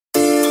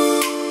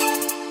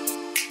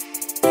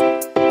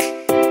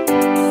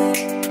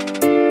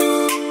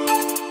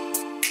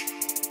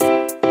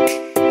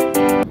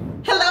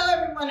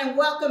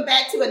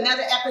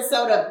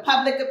of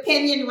Public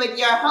Opinion with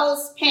your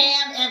hosts,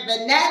 Pam and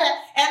Vanetta.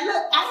 And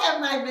look, I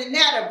have my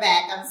Vanetta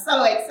back. I'm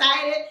so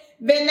excited.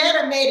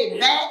 Vanetta made it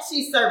back.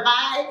 She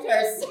survived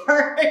her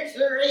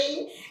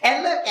surgery.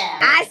 And look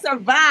at her. I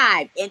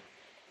survived. And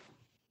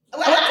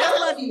well,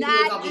 it was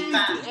not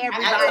easy,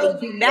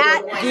 everybody. Do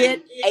not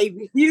get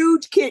a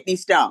huge kidney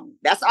stone.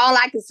 That's all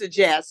I can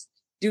suggest.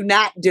 Do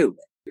not do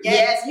it.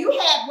 Yes, you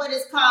had what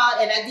is called,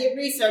 and I did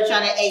research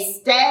on it, a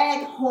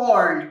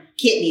staghorn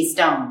kidney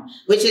stone,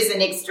 which is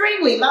an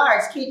extremely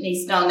large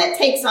kidney stone that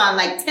takes on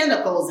like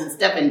tentacles and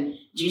stuff and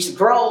just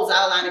grows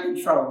all out of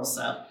control.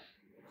 So,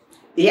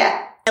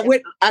 yeah. And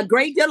with a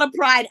great deal of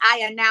pride,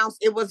 I announced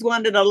it was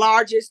one of the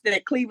largest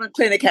that Cleveland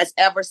Clinic has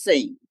ever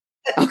seen.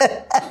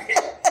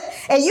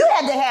 And you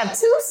had to have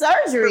 2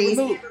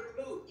 surgeries.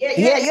 Yeah,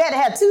 you had to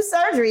have 2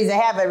 surgeries to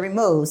have it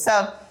removed.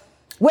 So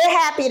we're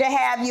happy to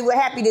have you. We're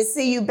happy to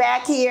see you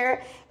back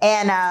here.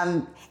 And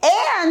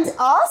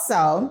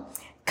also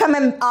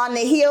coming on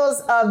the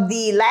heels of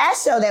the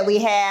last show that we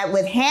had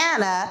with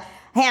Hannah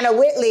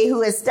Whitley,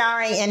 who is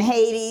starring in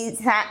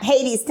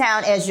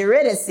Hadestown as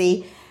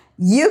Eurydice.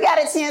 You got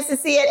a chance to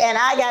see it and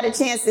I got a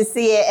chance to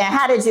see it. And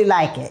how did you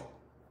like it?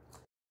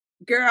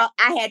 Girl,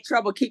 I had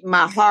trouble keeping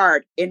my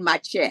heart in my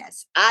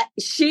chest.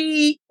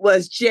 She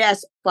was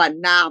just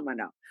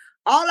phenomenal.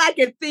 All I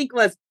could think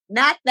was,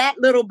 not that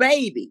little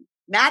baby,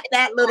 not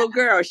that little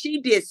girl. She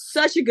did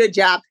such a good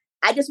job.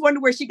 I just wonder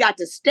where she got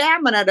the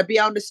stamina to be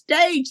on the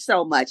stage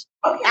so much.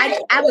 I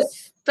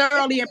was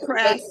thoroughly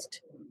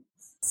impressed.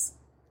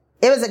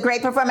 It was a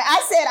great performance. I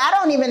said, I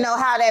don't even know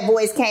how that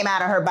voice came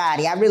out of her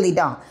body. I really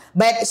don't.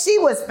 But she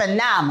was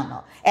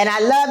phenomenal. And I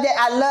loved it.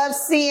 I love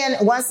seeing,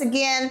 once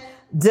again,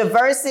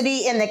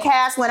 diversity in the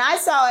cast. When I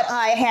saw it,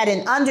 I had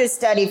an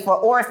understudy for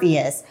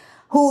Orpheus,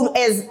 who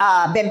is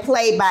been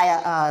played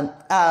by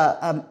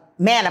a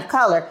man of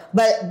color.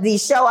 But the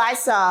show I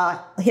saw,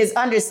 his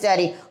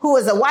understudy, who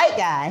was a white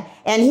guy,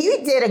 and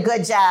he did a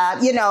good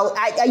job. You know,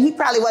 he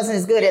probably wasn't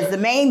as good as the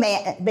main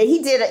man, but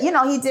he did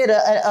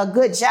a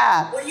good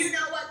job. Well, you know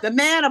what? The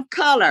man of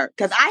color,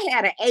 because I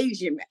had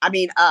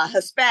a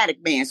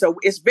Hispanic man, so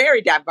it's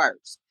very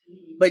diverse.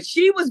 But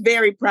she was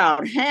very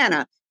proud,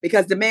 Hannah,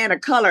 because the man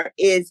of color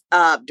is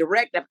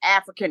direct of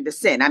African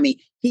descent. I mean,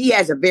 he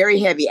has a very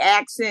heavy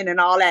accent and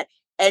all that.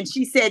 And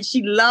she said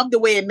she loved the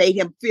way it made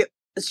him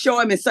show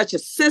him in such a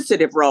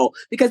sensitive role,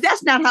 because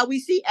that's not how we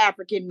see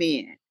African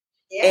men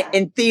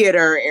in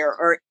theater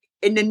or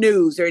in the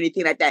news or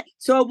anything like that.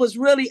 So it was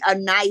really a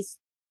nice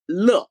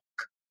look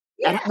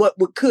at what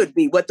could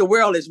be, what the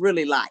world is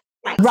really like.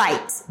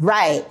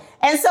 Right.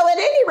 And so at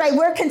any rate,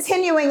 we're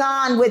continuing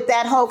on with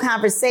that whole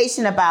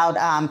conversation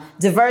about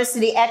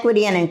diversity,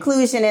 equity, and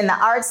inclusion in the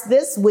arts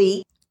this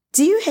week.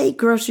 Do you hate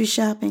grocery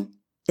shopping,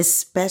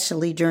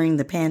 especially during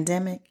the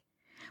pandemic?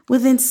 Well,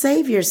 then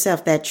save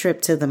yourself that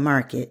trip to the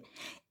market.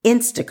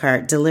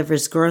 Instacart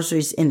delivers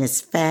groceries in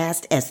as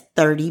fast as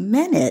 30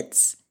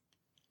 minutes.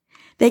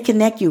 They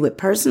connect you with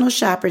personal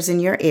shoppers in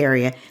your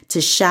area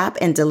to shop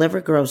and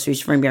deliver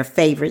groceries from your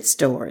favorite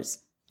stores.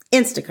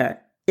 Instacart.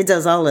 It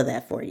does all of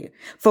that for you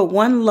for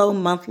one low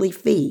monthly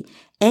fee,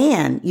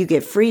 and you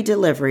get free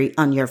delivery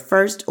on your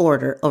first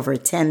order over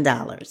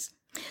 $10.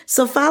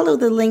 So follow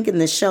the link in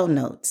the show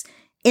notes.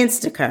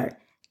 Instacart.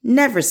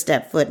 Never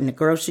step foot in a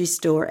grocery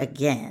store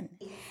again.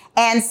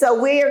 And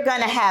so we're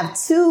going to have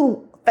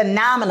 2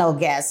 phenomenal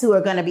guests who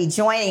are going to be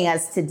joining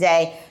us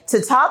today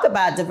to talk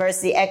about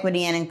diversity,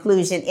 equity, and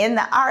inclusion in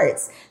the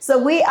arts.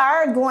 So we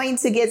are going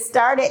to get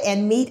started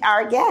and meet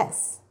our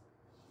guests.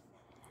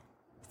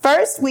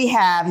 First, we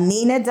have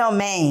Nina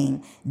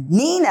Domain.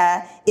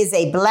 Nina is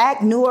a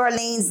Black New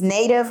Orleans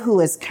native who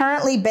is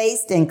currently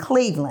based in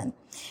Cleveland.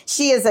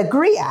 She is a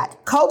griot,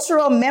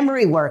 cultural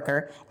memory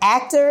worker,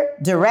 actor,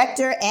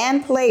 director,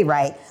 and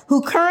playwright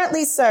who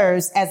currently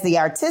serves as the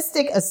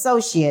artistic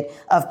associate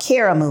of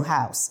Karamu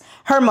House.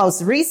 Her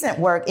most recent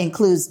work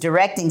includes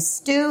directing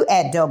Stew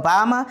at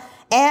Dobama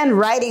and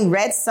writing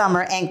Red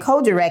Summer and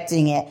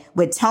co-directing it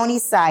with Tony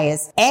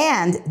Sias,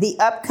 and the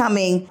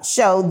upcoming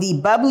show, The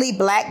Bubbly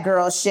Black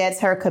Girl Sheds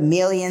Her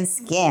Chameleon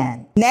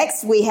Skin.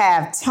 Next, we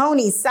have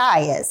Tony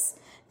Sias.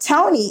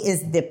 Tony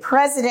is the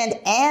president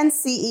and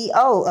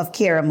CEO of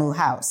Karamu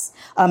House,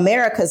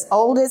 America's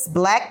oldest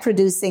Black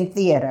producing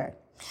theater.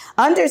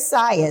 Under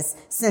Sias,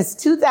 since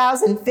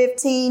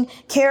 2015,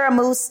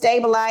 Karamu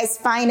stabilized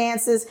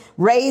finances,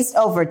 raised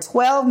over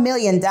 $12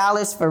 million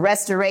for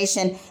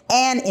restoration,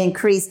 and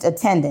increased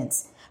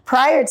attendance.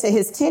 Prior to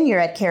his tenure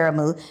at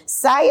Karamu,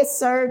 Sias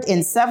served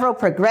in several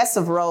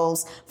progressive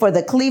roles for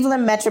the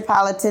Cleveland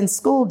Metropolitan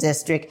School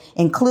District,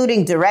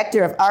 including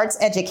Director of Arts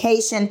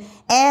Education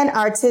and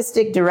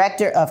Artistic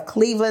Director of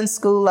Cleveland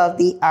School of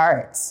the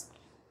Arts.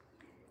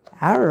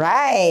 All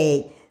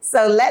right,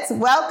 so let's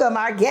welcome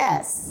our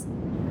guests.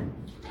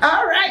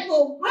 All right.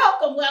 Well,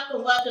 welcome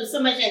so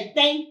much. And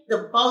thank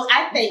the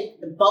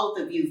both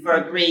of you for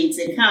agreeing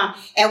to come.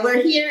 And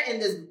we're here in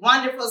this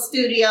wonderful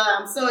studio.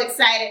 I'm so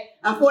excited.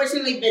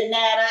 Unfortunately,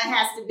 Vanetta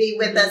has to be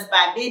with us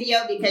by video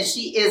because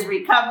she is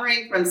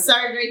recovering from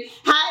surgery.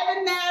 Hi,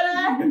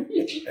 Vanetta.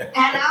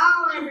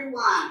 Hello,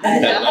 everyone.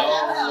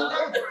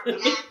 Hello. We're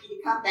happy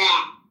to come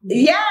back.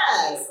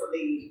 Yes.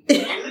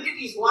 And look at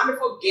these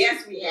wonderful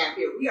guests we have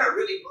here. We are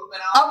really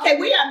moving on. Okay,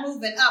 we are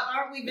moving up,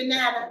 aren't we,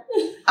 Vanetta?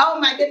 Oh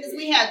my goodness,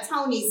 we have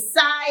Tony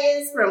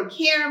Sias from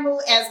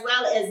Caramel as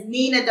well as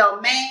Nina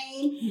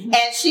Domain,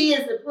 and she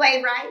is the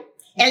playwright.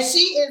 And she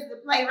is the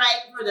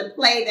playwright for the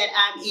play that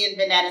I'm in,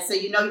 Vanetta. So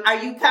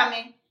are you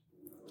coming?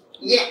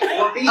 Yeah,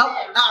 we'll be there.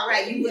 All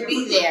right, you will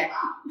be there.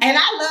 And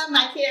I love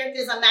my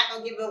characters. I'm not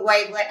going to give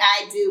away what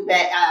I do,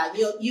 but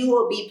you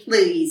will be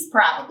pleased,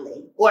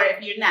 probably. Or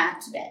if you're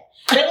not, too bad.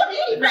 But at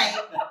any rate,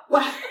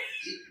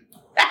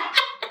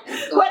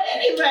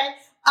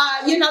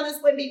 this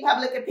would be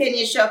public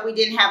opinion show if we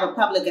didn't have a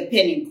public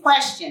opinion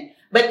question.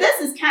 But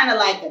this is kind of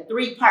like a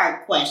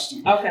 3-part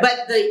question. Okay.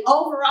 But the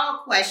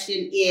overall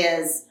question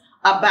is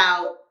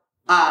about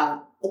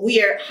how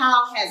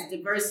has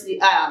diversity,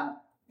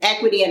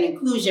 equity and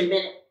inclusion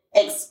been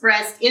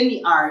expressed in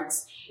the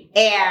arts.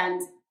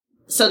 And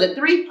so the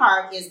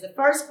 3-part is the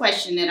first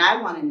question that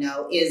I want to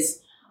know is,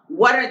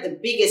 what are the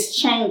biggest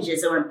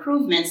changes or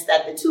improvements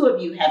that the two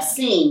of you have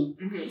seen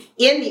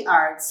in the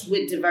arts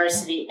with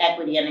diversity,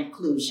 equity, and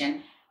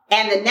inclusion?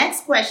 And the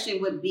next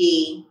question would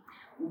be,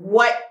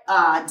 what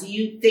do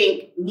you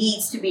think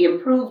needs to be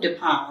improved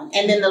upon?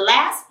 And then the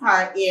last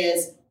part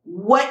is,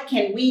 what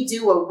can we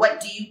do, or what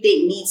do you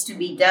think needs to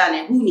be done,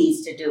 and who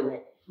needs to do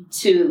it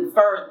to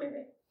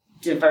further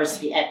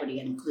diversity, equity,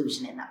 and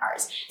inclusion in the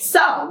arts?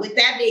 So with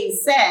that being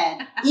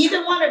said,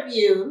 either one of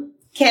you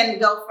can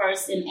go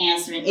first in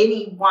answering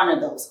any one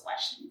of those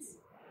questions.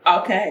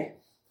 Okay.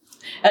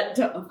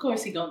 Of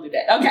course he gonna do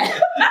that. Okay.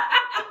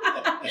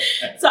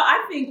 So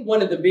I think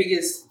one of the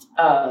biggest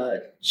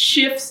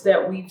shifts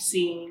that we've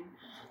seen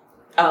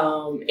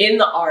in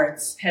the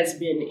arts has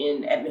been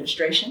in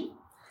administration,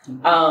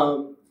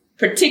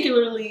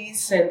 particularly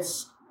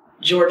since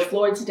George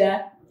Floyd's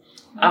death.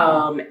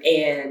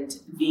 And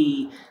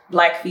the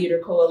Black Theater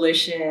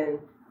Coalition,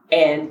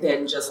 and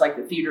then just like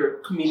the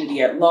theater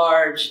community at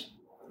large,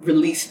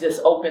 released this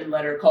open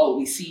letter called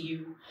We See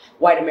You,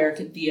 White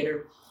American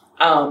Theater,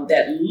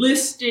 that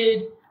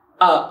listed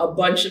a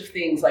bunch of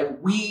things. Like,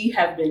 we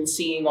have been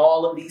seeing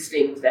all of these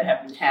things that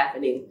have been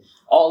happening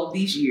all of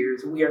these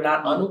years. We are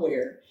not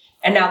unaware.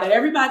 And now that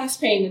everybody's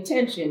paying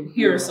attention,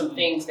 here are some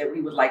things that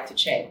we would like to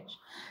change.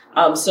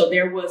 So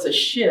there was a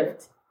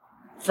shift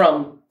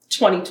from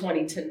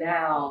 2020 to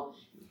now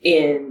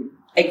in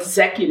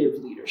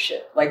executive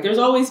leadership. Like, there's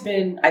always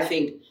been, I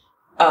think,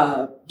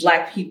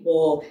 Black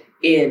people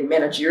in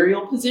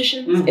managerial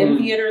positions in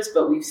theaters,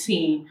 but we've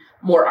seen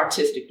more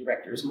artistic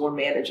directors, more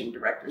managing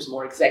directors,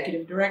 more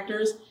executive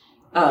directors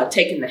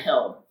taking the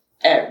helm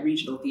at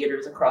regional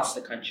theaters across the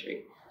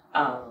country.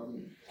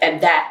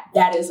 And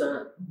that is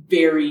a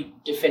very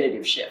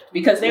definitive shift,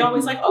 because they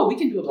always like, we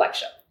can do a Black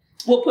show.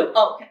 We'll put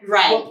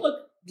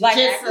Black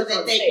just so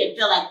that they can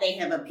feel like they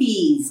have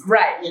appeased.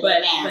 Right.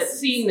 But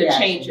seeing the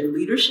change in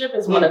leadership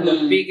is one of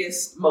the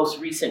biggest, most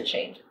recent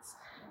changes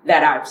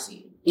that I've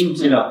seen.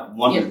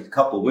 One of the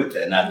couple with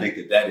that, and I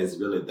think that is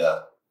really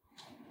the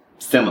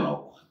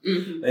seminal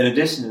one. In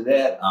addition to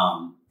that,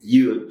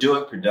 you're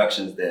doing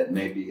productions that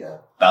may be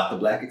about the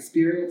Black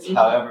experience.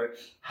 However,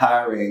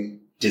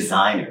 hiring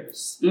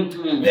designers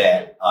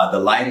that are the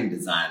lighting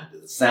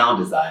designers, the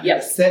sound designers,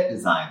 the set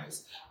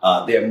designers,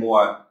 they're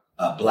more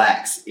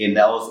Blacks in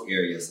those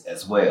areas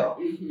as well,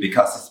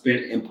 because it's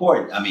been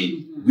important. I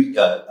mean, we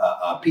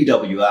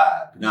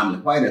PWI,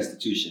 predominantly white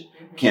institution,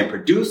 can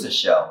produce a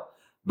show,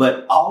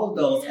 but all of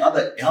those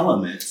other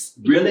elements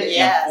really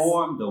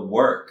inform the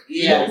work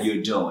that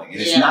you're doing. And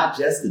it's not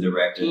just the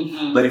director,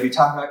 but if you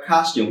talk about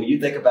costume, when you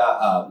think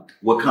about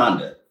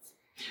Wakanda,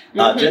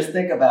 just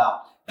think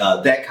about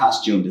that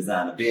costume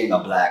designer being a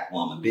Black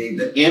woman, being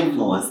the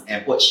influence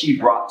and what she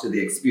brought to the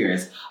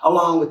experience,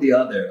 along with the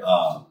other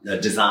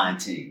design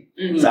team.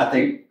 So I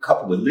think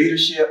coupled with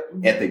leadership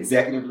at the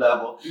executive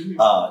level,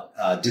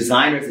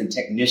 designers and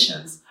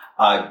technicians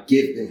are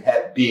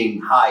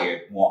being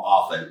hired more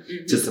often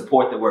to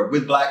support the work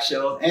with Black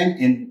shows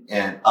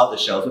and other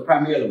shows, but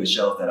primarily with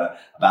shows that are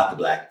about the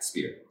Black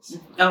experience.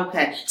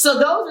 Okay. So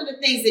those are the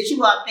things that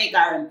you all think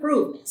are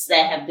improvements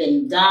that have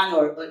been done,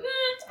 or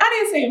I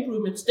didn't say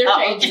improvements. They're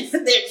changes.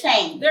 They're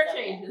changes. They're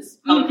changes.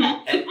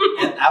 Okay.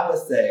 And I would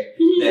say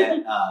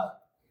that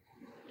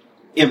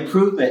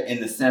improvement in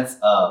the sense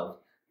of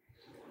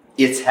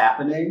it's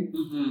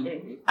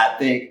happening. I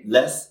think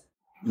let's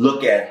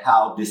look at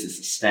how this is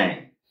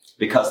sustained.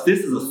 Because this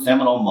is a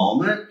seminal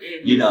moment,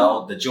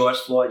 the George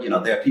Floyd,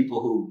 there are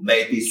people who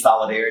made these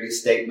solidarity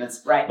statements,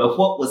 but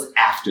what was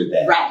after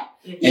that? Right.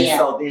 And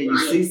so then you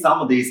see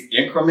some of these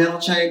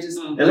incremental changes,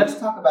 and let's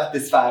talk about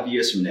this 5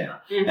 years from now.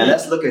 And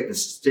let's look at the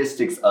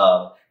statistics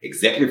of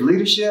executive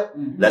leadership.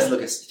 Let's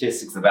look at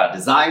statistics about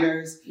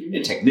designers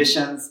and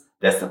technicians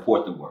that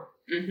support the work.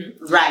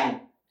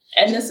 Right.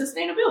 And the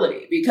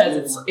sustainability,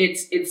 because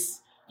it's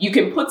you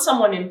can put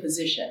someone in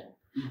position,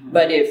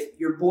 but if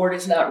your board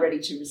is not ready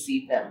to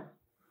receive them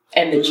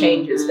and the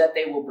changes that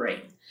they will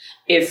bring,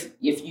 if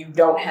you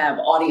don't have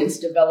audience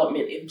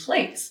development in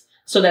place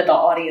so that the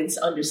audience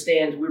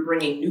understands we're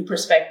bringing new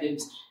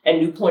perspectives and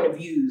new point of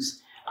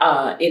views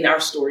in our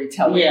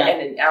storytelling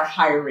and in our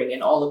hiring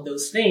and all of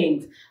those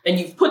things, then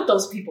you've put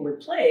those people in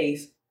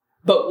place,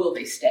 but will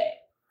they stay?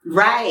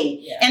 Right.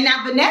 Yeah. And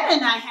now Vanetta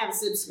and I have a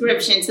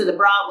subscription to the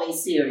Broadway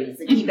series,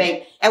 the Key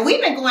Bank. And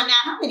we've been going now,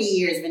 how many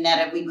years, Vanetta,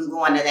 have we been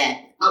going to that?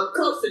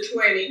 Close to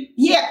 20.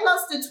 Yeah,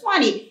 close to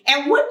 20.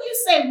 And wouldn't you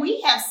say we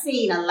have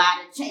seen a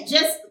lot of change,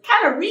 just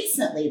kind of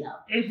recently,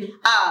 though?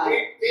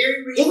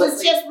 Very recently. It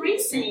was just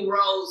we've seen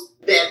roles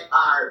that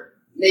are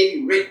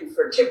maybe written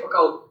for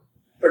typical,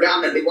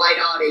 predominantly white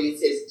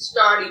audiences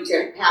starting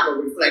to have a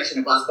reflection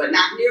of us, but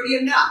not nearly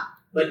enough.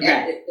 But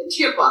at the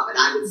tip of it,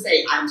 I would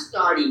say I'm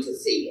starting to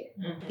see it.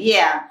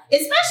 Yeah,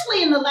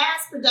 especially in the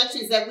last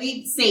productions that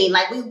we've seen,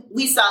 like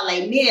we saw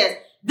Les Mis.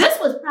 This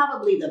was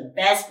probably the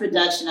best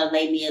production of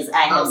Les Mis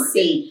I have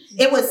seen.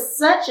 It was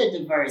such a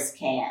diverse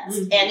cast,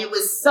 and it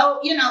was so,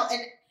 and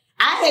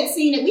I had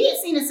seen it. We had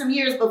seen it some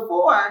years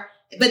before,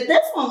 but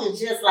this one was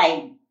just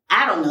like,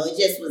 I don't know, it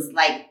just was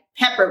like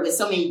peppered with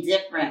so many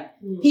different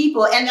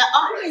people, and the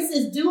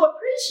audiences do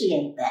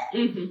appreciate that. So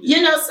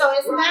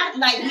it's not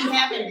like we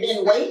haven't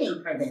been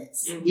waiting for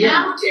this.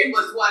 Hamilton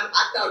was one,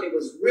 I thought it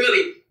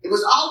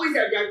was always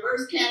a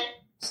diverse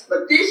cast,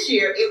 but this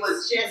year it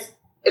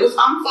was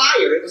on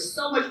fire. It was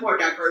so much more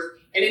diverse,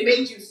 and it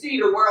made you see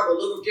the world a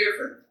little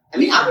different. I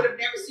mean, I would have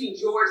never seen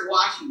George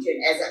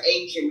Washington as an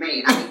Asian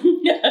man. I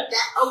mean, that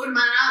opened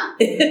my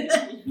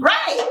eyes.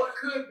 Right. What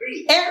could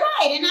be. And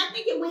I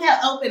think if we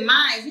have open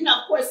minds,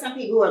 of course, some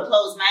people who are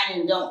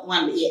closed-minded and don't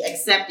want to be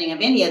accepting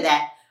of any of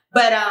that.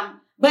 But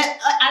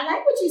I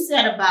like what you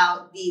said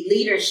about the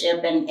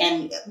leadership,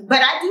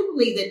 but I do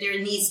believe that there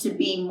needs to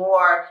be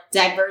more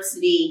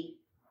diversity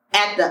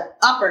at the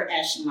upper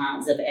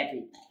echelons of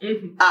everything.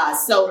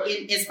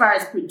 As far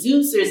as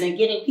producers and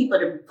getting people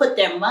to put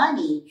their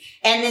money,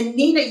 and then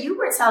Nina, you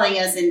were telling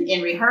us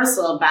in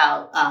rehearsal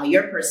about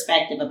your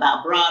perspective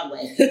about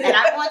Broadway, and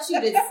I want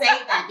you to say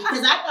that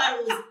because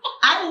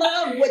I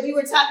love what you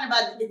were talking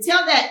about.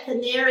 Tell that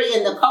canary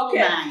in the coal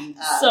mine.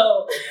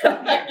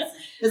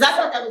 Because I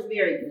thought that was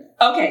very good.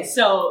 Okay,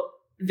 so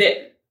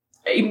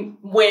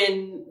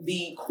when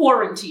the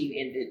quarantine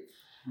ended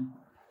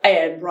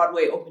and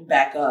Broadway opened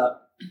back up,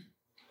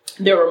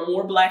 there were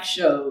more Black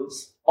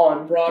shows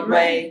on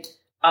Broadway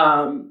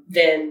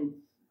than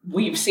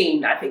we've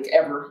seen, I think,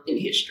 ever in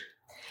history.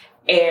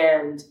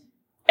 And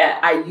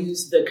I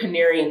use the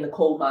canary in the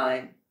coal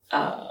mine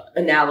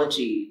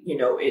analogy,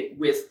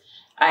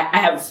 I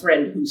have a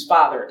friend whose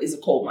father is a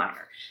coal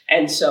miner.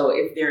 And so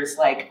if there's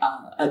like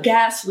a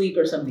gas leak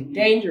or something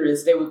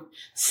dangerous, they would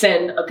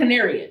send a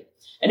canary in.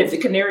 And if the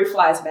canary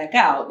flies back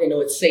out, they know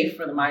it's safe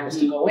for the miners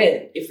to go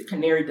in. If the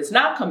canary does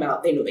not come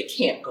out, they know they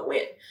can't go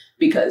in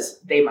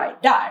because they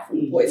might die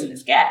from the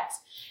poisonous gas.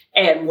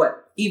 And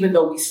even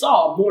though we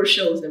saw more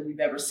shows than we've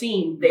ever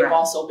seen, they've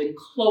also been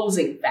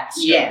closing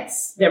faster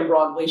than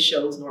Broadway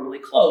shows normally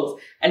close.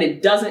 And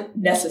it doesn't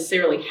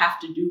necessarily have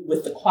to do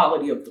with the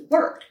quality of the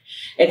work.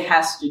 It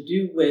has to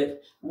do with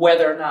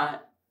whether or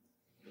not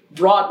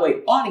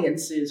Broadway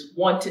audiences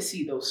want to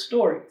see those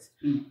stories.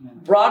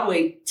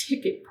 Broadway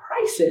ticket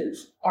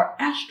prices are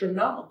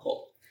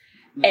astronomical.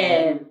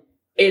 And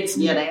it's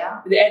they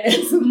are. And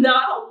it's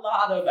not a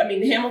lot of,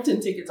 Hamilton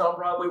tickets on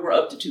Broadway were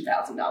up to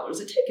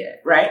 $2,000 a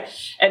ticket, right?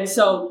 And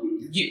so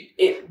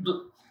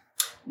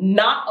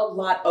not a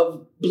lot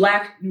of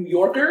Black New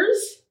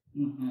Yorkers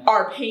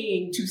are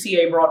paying to see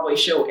a Broadway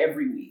show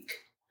every week.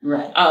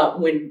 Right.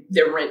 When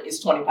their rent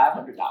is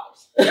 $2,500.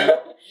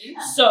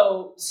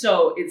 So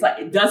it's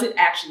like, does it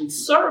actually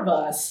serve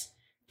us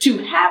to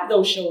have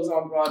those shows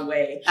on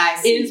Broadway?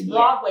 Is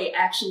Broadway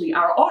actually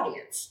our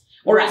audience?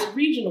 Or is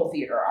regional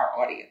theater our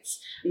audience?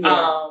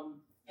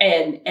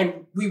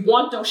 And we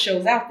want those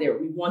shows out there.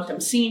 We want them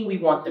seen. We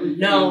want them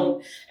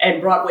known.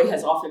 And Broadway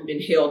has often been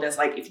hailed as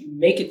like, if you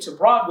make it to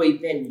Broadway,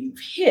 then you've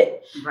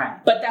hit.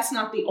 Right. But that's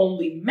not the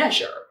only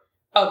measure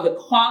of the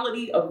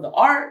quality of the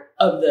art,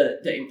 of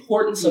the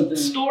importance of the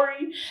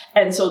story.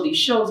 And so these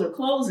shows are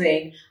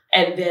closing.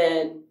 And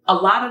then a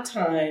lot of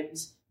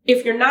times,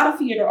 if you're not a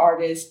theater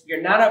artist,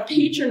 you're not a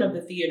patron of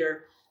the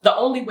theater, the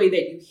only way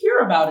that you hear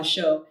about a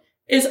show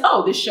is,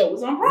 this show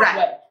was on Broadway.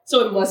 Right.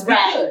 So it must be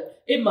good.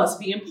 It must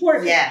be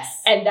important.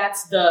 Yes. And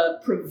that's the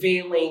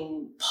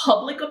prevailing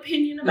public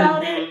opinion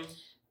about it.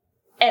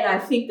 And I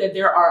think that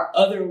there are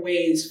other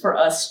ways for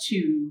us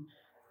to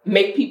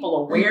make people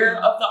aware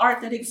of the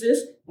art that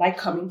exists, like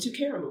coming to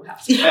Karamu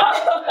House. Because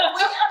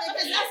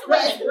that's the way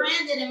it's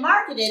branded and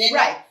marketed.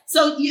 And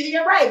so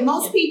you're right.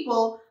 Most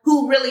people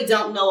who really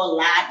don't know a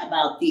lot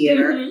about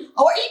theater, or even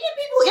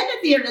people in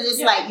the theater, it's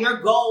like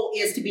your goal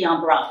is to be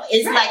on Broadway.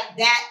 It's like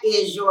that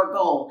is your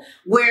goal.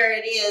 Where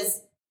it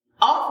is,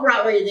 off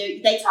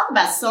Broadway, they talk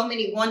about so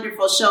many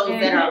wonderful shows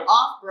that are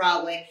off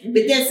Broadway,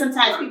 but then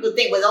sometimes people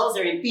think, well, those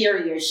are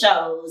inferior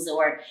shows,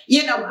 or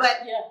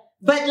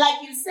but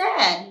like you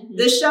said,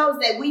 the shows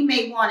that we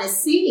may want to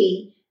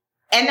see.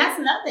 And that's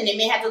nothing. They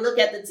may have to look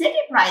at the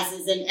ticket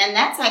prices and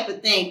that type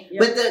of thing.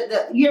 Yep.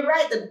 But you're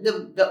right.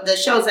 The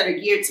shows that are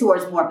geared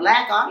towards more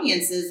Black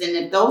audiences, and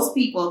if those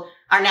people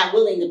are not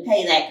willing to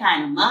pay that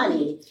kind of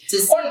money to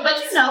see,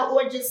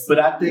 But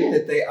I think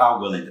that they are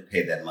willing to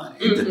pay that money.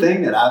 Mm-hmm. The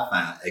thing that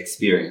I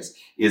experienced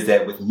is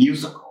that with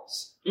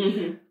musicals,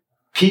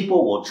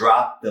 people will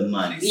drop the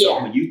money.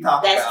 So when you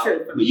talk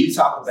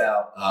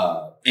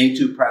about Ain't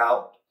Too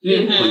Proud.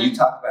 Mm-hmm. When you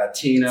talk about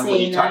Tina, when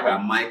you talk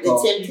about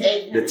Michael,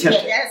 the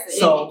Temptation.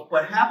 So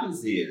what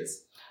happens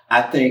is,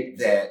 I think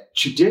that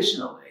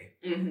traditionally,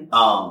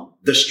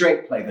 the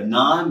straight play, the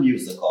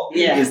non-musical,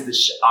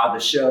 are the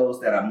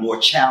shows that are more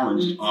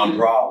challenged on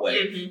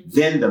Broadway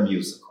than the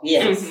musical.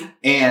 Yes,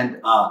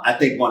 and I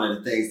think one of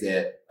the things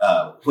that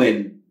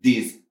when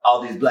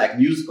all these Black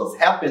musicals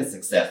have been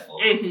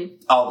successful,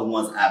 all the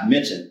ones I've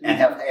mentioned, and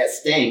have had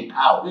staying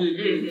power.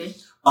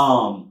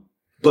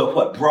 But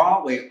what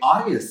Broadway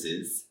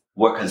audiences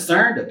were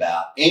concerned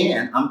about,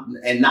 and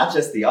not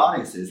just the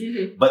audiences,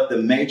 but the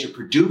major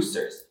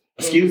producers,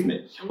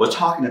 were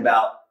talking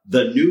about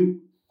the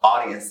new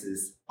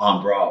audiences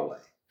on Broadway.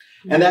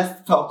 And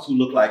that's folks who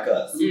look like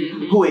us,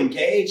 who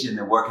engage in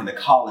the work in the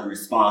call and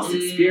response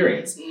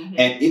experience.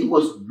 And it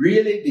was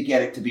really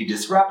beginning to be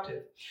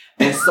disruptive.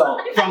 And so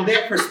from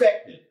their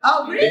perspective,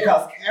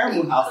 because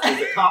Caramel House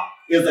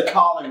is a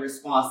call and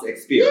response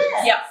experience.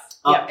 Yes.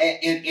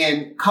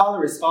 And call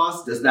and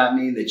response does not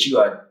mean that you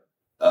are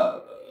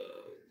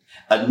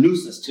a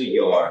nuisance to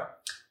your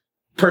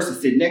person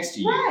sitting next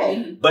to you.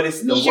 Right. But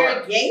it's the you're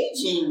work.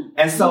 Engaging.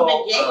 And so you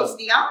engage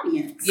the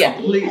audience.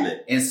 Completely.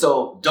 Yeah. And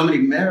so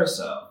Dominique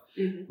Marisol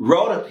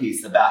wrote a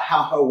piece about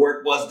how her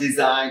work was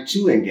designed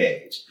to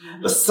engage.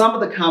 But some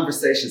of the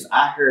conversations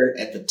I heard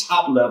at the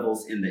top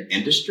levels in the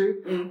industry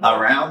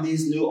around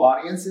these new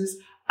audiences,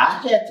 I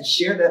had to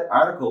share that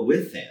article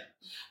with them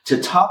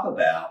to talk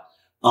about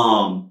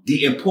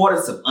the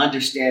importance of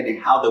understanding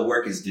how the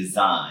work is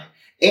designed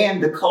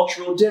and the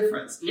cultural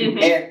difference.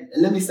 And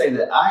let me say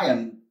that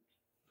I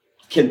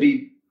can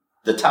be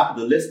the top of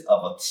the list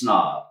of a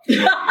snob.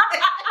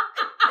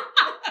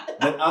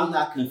 But I'm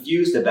not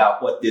confused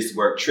about what this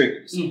work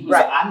triggers. So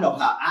I know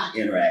how I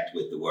interact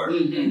with the work,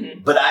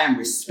 but I am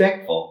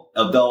respectful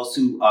of those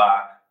who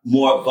are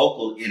more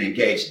vocal in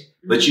engaging.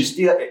 But you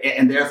still,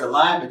 and there's a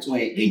line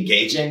between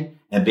engaging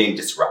and being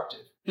disruptive.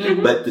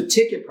 But the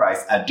ticket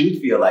price, I do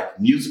feel like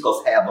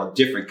musicals have a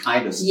different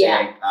kind of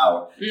staying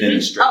power than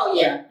the straight. Oh,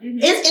 yeah.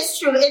 It's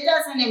true. It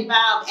doesn't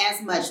involve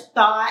as much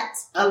thought.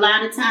 A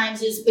lot of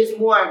times it's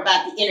more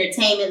about the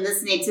entertainment,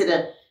 listening to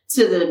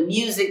the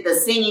music, the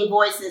singing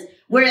voices.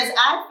 Whereas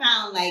I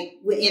found like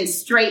in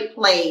straight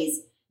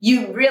plays,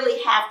 you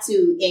really have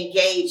to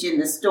engage in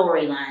the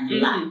storyline a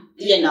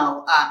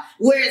lot,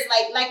 whereas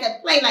like a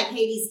play like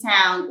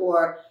Hadestown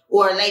or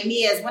Les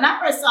Mis, when I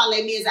first saw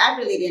Les Mis, I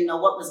really didn't know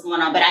what was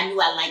going on, but I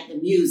knew I liked the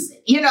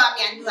music. I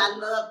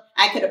knew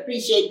I could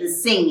appreciate the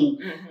singing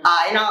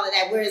and all of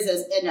that. Whereas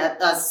in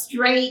a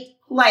straight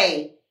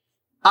play,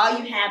 all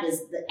you have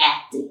is the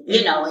acting,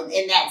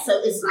 and that. So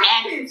it's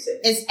acting.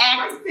 It's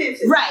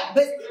acting. Right.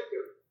 But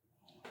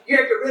you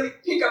have to really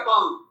pick up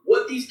on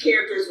what these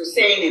characters were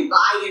saying and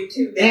buy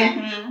into that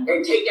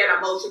and take that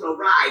emotional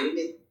ride.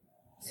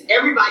 And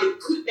everybody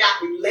could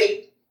not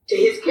relate to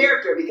his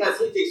character because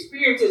his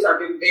experiences are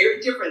very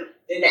different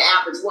than the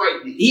average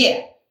white man.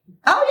 Yeah.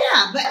 Oh,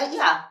 yeah. But,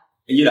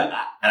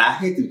 yeah. And I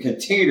hate to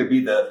continue to be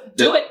the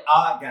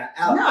odd guy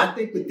out. No. I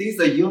think that these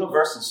are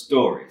universal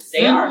stories.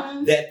 They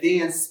are. That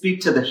then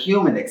speak to the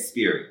human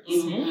experience.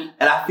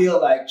 And I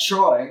feel like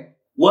Troy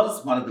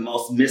was one of the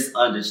most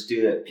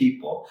misunderstood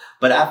people.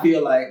 But I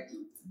feel like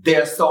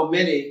there are so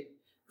many,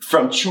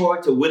 from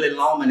Troy to Willie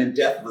Loman and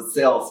Death of a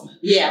Salesman.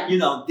 Yeah.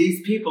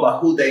 These people are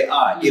who they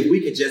are. If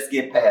we could just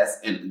get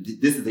past, and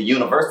this is a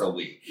universal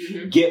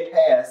get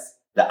past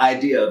the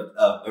idea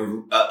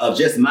of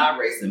just my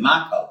race and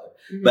my color.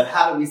 But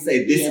how do we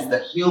say this is the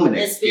human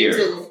experience?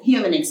 It's the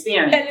human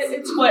experience. And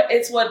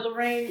it's what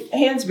Lorraine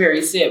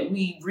Hansberry said.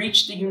 We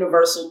reach the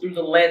universal through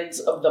the lens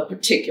of the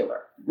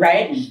particular,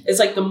 right? It's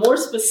like the more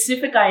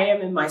specific I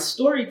am in my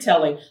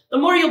storytelling, the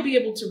more you'll be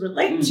able to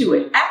relate to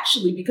it,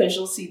 actually, because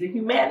you'll see the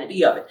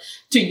humanity of it.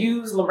 To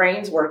use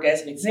Lorraine's work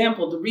as an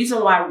example, the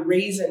reason why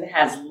Raisin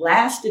has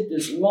lasted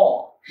this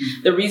long,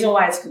 the reason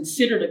why it's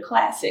considered a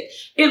classic,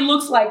 it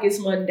looks like it's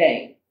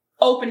mundane.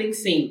 Opening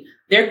scene.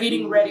 They're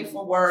getting ready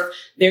for work.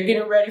 They're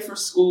getting ready for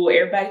school.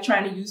 Everybody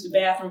trying to use the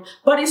bathroom.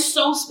 But it's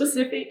so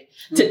specific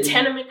to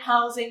tenement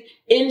housing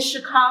in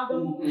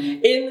Chicago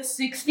in the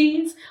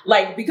 60s.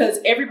 Like, because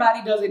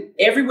everybody does it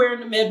everywhere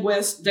in the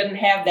Midwest doesn't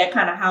have that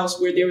kind of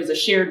house where there is a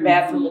shared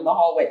bathroom in the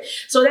hallway.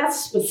 So that's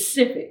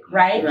specific,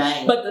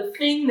 right? But the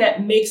thing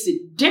that makes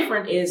it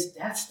different is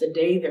that's the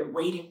day they're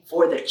waiting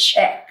for the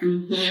check,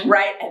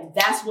 right? And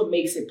that's what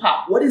makes it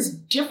pop. What is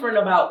different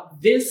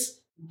about this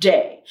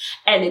day?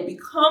 And it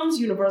becomes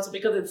universal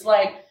because it's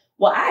like,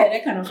 Well, I had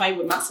that kind of fight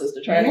with my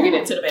sister trying to get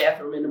into the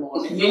bathroom in the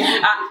morning.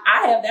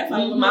 I have that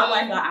fight with my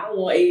wife. Like, I don't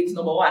want eggs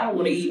no more. I don't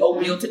want to eat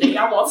oatmeal today.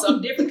 I want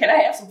something different. Can I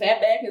have some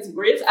fatback and some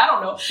grits? I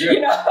don't know.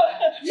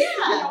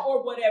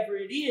 Or whatever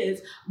it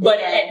is.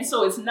 But and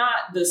so it's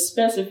not the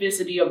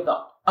specificity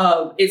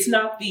of it's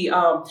not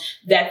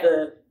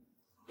the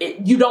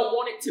you don't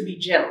want it to be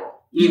general.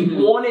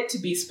 You want it to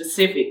be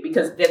specific,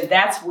 because then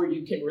that's where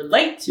you can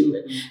relate to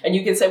it. And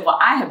you can say, well,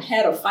 I have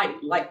had a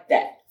fight like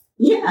that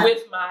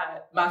with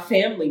my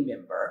family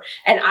member,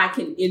 and I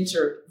can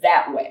enter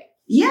that way.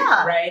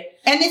 Yeah. Right.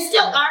 And it's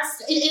still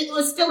it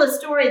was still a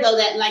story, though,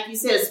 that, like you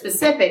said, is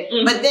specific.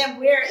 But then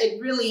where it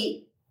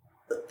really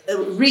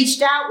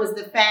reached out was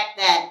the fact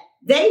that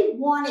they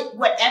wanted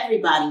what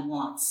everybody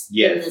wants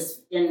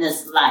in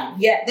this life.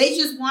 Yes. They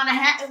just want to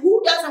have,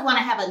 who doesn't want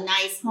to have a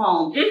nice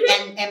home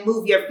and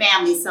move your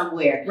family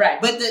somewhere?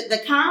 Right. But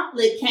the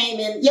conflict came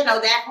in,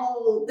 that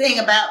whole thing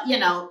about,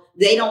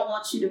 they don't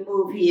want you to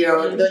move here,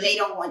 or they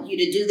don't want you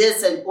to do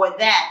this or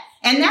that.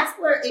 And that's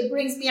where it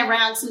brings me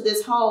around to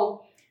this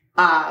whole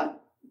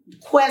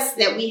quest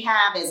that we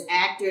have as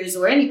actors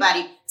or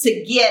anybody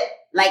to get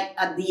like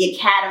the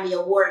Academy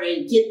Award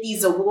and get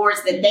these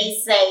awards that they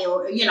say,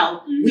 or,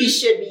 we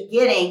should be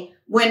getting,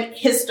 when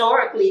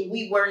historically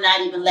we were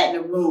not even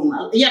letting a room,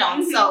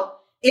 So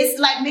it's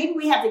like, maybe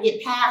we have to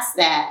get past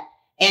that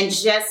and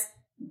just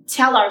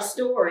tell our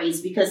stories,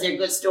 because they're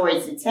good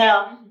stories to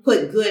tell,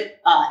 put good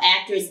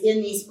actors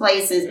in these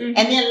places, and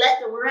then let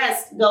the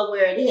rest go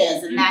where it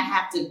is, and not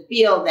have to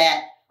feel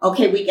that,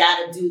 okay, we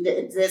got to do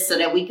this so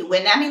that we can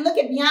win. I mean, look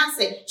at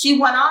Beyonce. She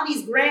won all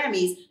these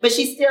Grammys, but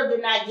she still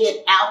did not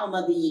get Album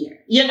of the Year.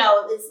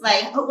 It's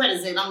like, what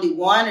is it? Only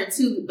one or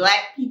two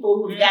Black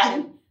people who've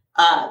gotten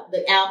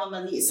the Album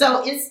of the Year.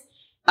 So it's,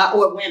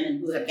 or women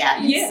who have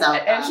gotten it. Yeah, so,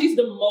 and she's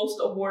the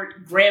most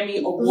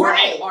Grammy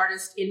awarded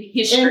artist in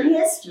history.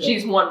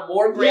 She's won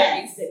more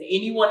Grammys than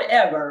anyone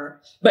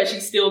ever, but she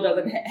still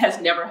has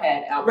never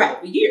had Album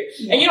of the Year.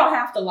 Yeah. And you don't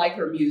have to like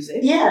her music.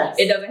 Yes.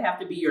 It doesn't have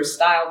to be your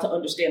style to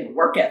understand the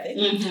work ethic,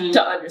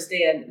 to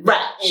understand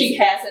that she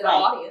has an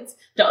audience,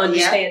 to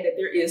understand that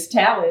there is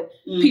talent.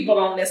 People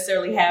don't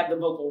necessarily have the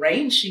vocal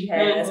range she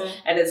has.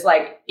 And it's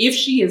like, if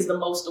she is the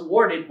most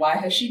awarded, why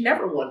has she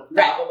never won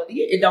Album of the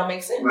Year? It don't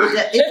make sense.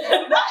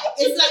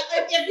 It's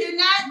like, if you're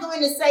not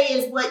going to say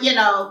is what, the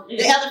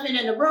elephant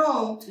in the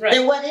room,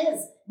 then what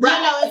is?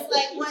 It's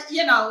like, what,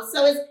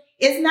 so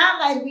it's not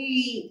like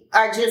we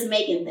are just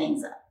making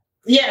things up.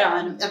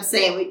 And I'm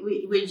saying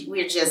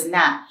we're just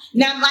not.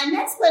 Now, my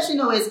next question,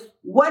 though, is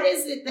what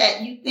is it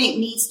that you think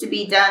needs to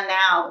be done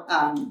now?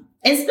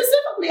 And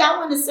specifically, I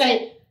want to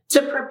say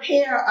to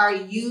prepare our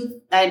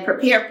youth and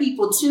prepare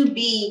people to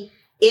be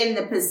in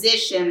the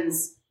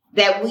positions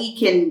that we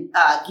can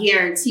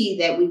guarantee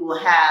that we will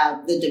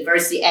have the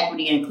diversity,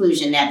 equity, and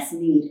inclusion that's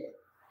needed.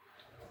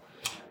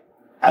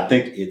 I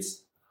think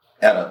it's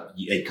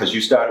because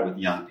you started with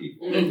young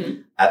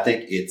people. I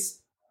think it's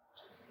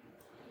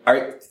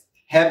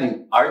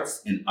having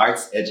arts and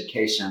arts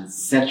education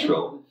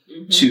central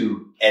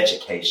to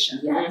education.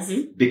 Yes.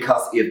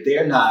 Because if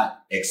they're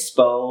not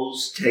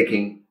exposed,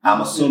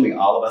 I'm assuming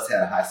all of us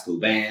had a high school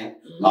band,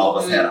 all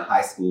of us had a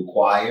high school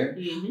choir,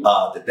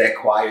 that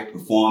choir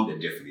performed at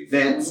different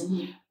events.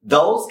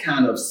 Those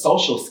kind of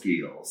social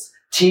skills,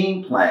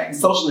 team playing,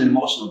 social and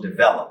emotional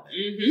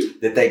development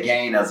that they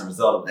gain as a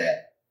result of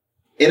that.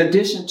 In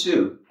addition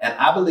to, and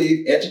I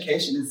believe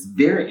education is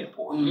very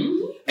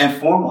important, and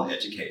formal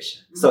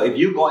education. So if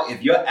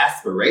your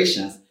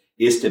aspirations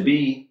is to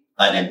be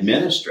an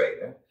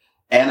administrator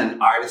and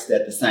an artist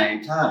at the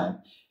same time,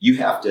 you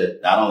have to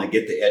not only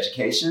get the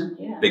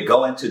education, but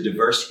go into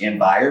diverse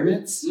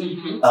environments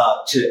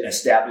to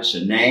establish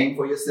a name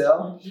for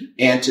yourself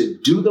and to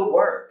do the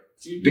work.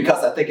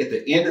 Because I think at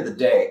the end of the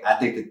day, I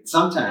think that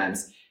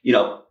sometimes,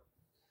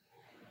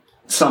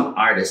 some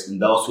artists and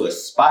those who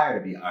aspire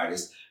to be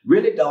artists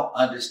really don't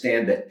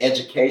understand the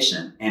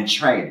education and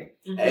training.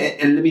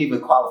 And let me even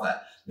qualify.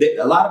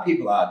 A lot of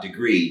people are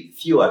degreed,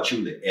 few are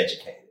truly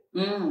educated.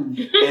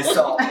 And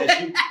so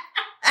as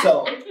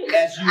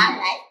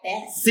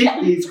you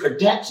seek these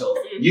credentials,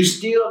 you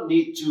still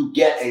need to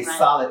get a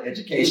solid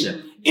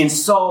education in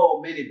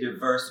so many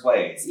diverse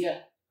ways. Yeah.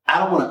 I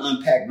don't want to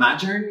unpack my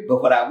journey,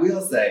 but what I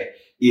will say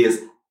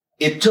is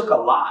it took a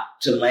lot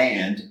to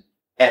land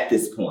at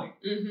this point.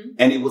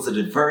 And it was a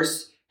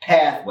diverse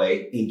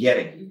pathway in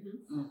getting.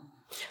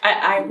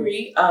 I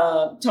agree.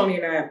 Tony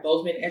and I have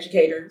both been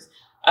educators.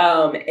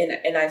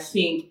 And I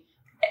think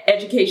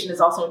education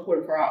is also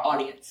important for our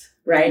audience,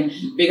 right?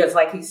 Because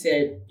like he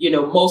said,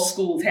 most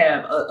schools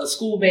have a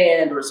school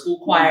band or a school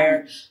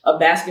choir, a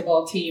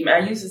basketball team. I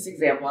use this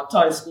example. I've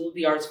taught at School of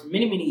the Arts for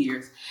many, many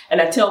years. And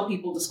I tell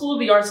people the School of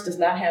the Arts does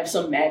not have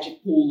some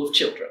magic pool of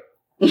children.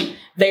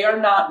 They are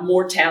not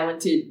more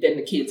talented than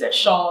the kids at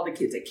Shaw, the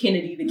kids at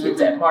Kennedy, the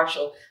kids at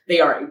Marshall. They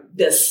are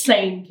the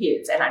same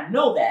kids. And I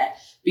know that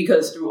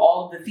because through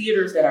all of the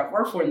theaters that I've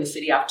worked for in the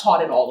city, I've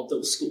taught at all of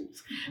those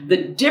schools.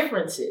 The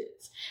difference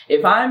is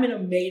if I'm in a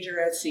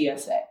major at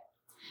CSA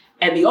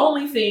and the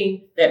only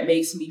thing that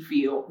makes me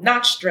feel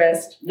not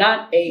stressed,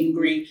 not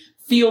angry,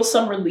 feel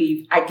some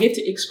relief. I get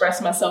to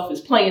express myself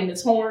as playing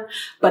this horn,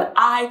 but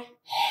I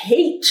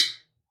hate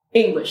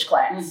English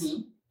class.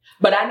 Mm-hmm.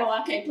 But I know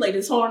I can't play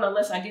this horn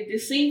unless I get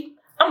this C.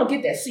 I'm going to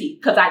get that C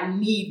because I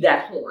need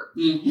that horn.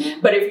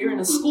 Mm-hmm. But if you're in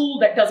a school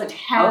that doesn't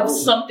have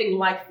something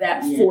like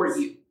that for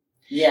you,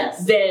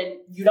 then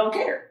you don't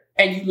care.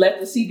 And you let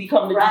the C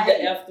become the D,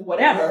 the F, the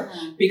whatever.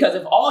 Because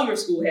if all your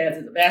school has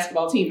is a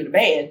basketball team and a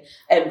band,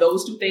 and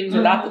those two things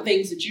are not the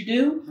things that you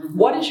do,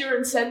 what is your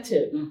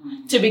incentive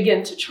to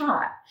begin to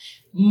try?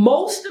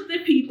 Most of the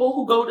people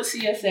who go to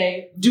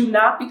CSA do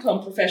not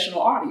become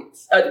professional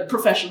artists.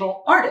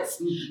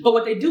 But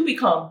what they do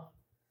become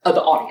are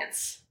the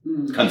audience.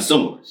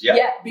 Consumers,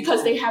 yeah,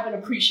 because they have an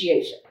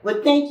appreciation.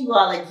 Well, thank you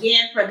all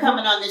again for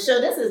coming on the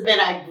show. This has been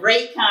a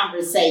great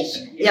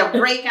conversation.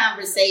 Great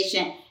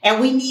conversation.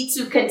 And we need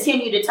to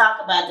continue to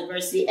talk about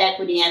diversity,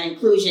 equity, and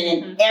inclusion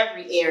in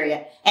every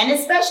area, and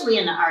especially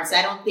in the arts.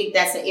 I don't think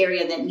that's an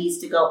area that needs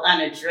to go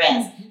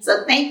unaddressed.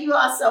 So thank you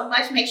all so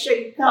much. Make sure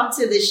you come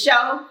to the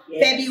show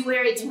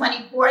February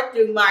 24th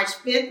through March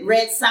 5th,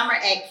 Red Summer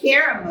at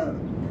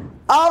Karamu.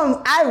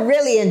 Oh, I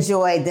really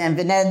enjoyed them,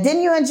 Vanessa.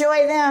 Didn't you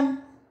enjoy them?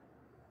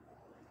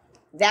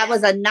 That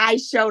was a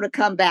nice show to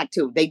come back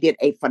to. They did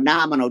a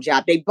phenomenal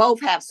job. They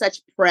both have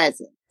such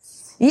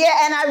presence. Yeah,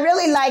 and I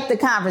really like the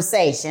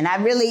conversation. I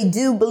really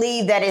do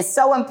believe that it's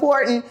so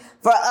important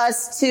for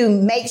us to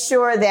make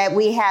sure that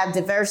we have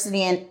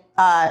diversity and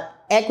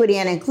equity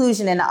and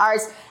inclusion in the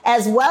arts,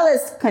 as well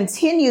as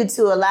continue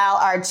to allow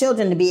our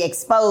children to be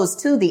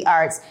exposed to the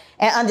arts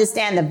and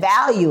understand the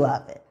value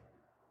of it.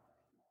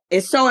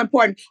 It's so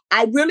important.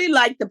 I really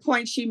like the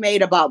point she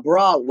made about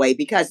Broadway,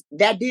 because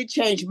that did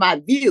change my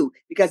view.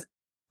 Because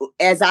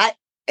as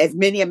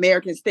many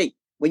Americans think,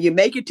 when you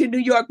make it to New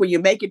York, when you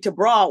make it to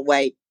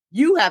Broadway,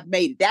 you have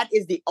made it. That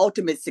is the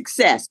ultimate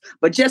success.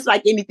 But just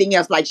like anything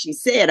else, like she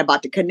said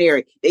about the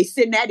Canary, they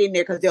send that in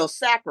there because they'll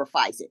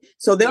sacrifice it.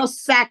 So they'll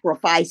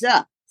sacrifice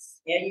us.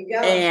 There you go.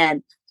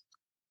 And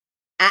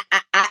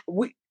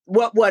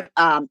what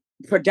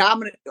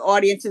predominant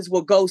audiences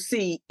will go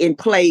see in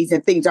plays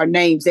and things are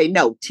names they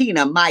know.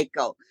 Tina,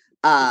 Michael,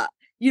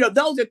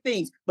 those are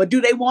things. But do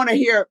they want to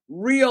hear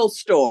real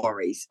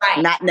stories?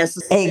 Right. Not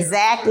necessarily.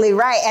 Exactly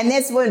right. And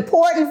it's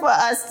important for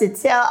us to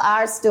tell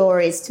our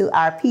stories to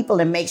our people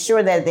and make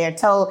sure that they're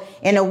told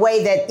in a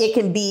way that it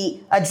can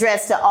be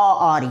addressed to all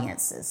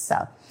audiences. So,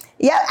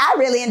 yeah, I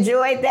really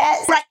enjoyed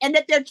that. Right. And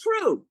that they're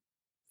true.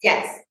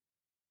 Yes.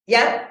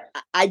 Yep.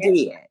 I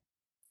did.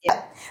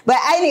 Yeah. But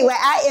anyway,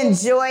 I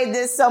enjoyed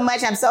this so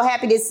much. I'm so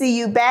happy to see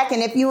you back.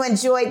 And if you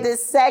enjoyed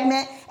this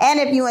segment and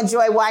if you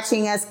enjoy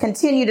watching us,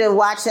 continue to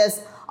watch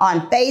us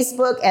on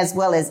Facebook as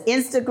well as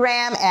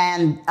Instagram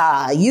and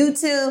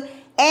YouTube.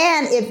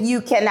 And if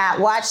you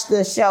cannot watch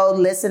the show,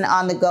 listen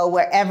on the go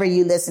wherever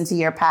you listen to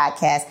your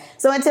podcast.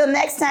 So until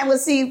next time, we'll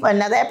see you for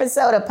another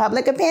episode of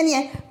Public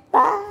Opinion.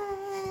 Bye.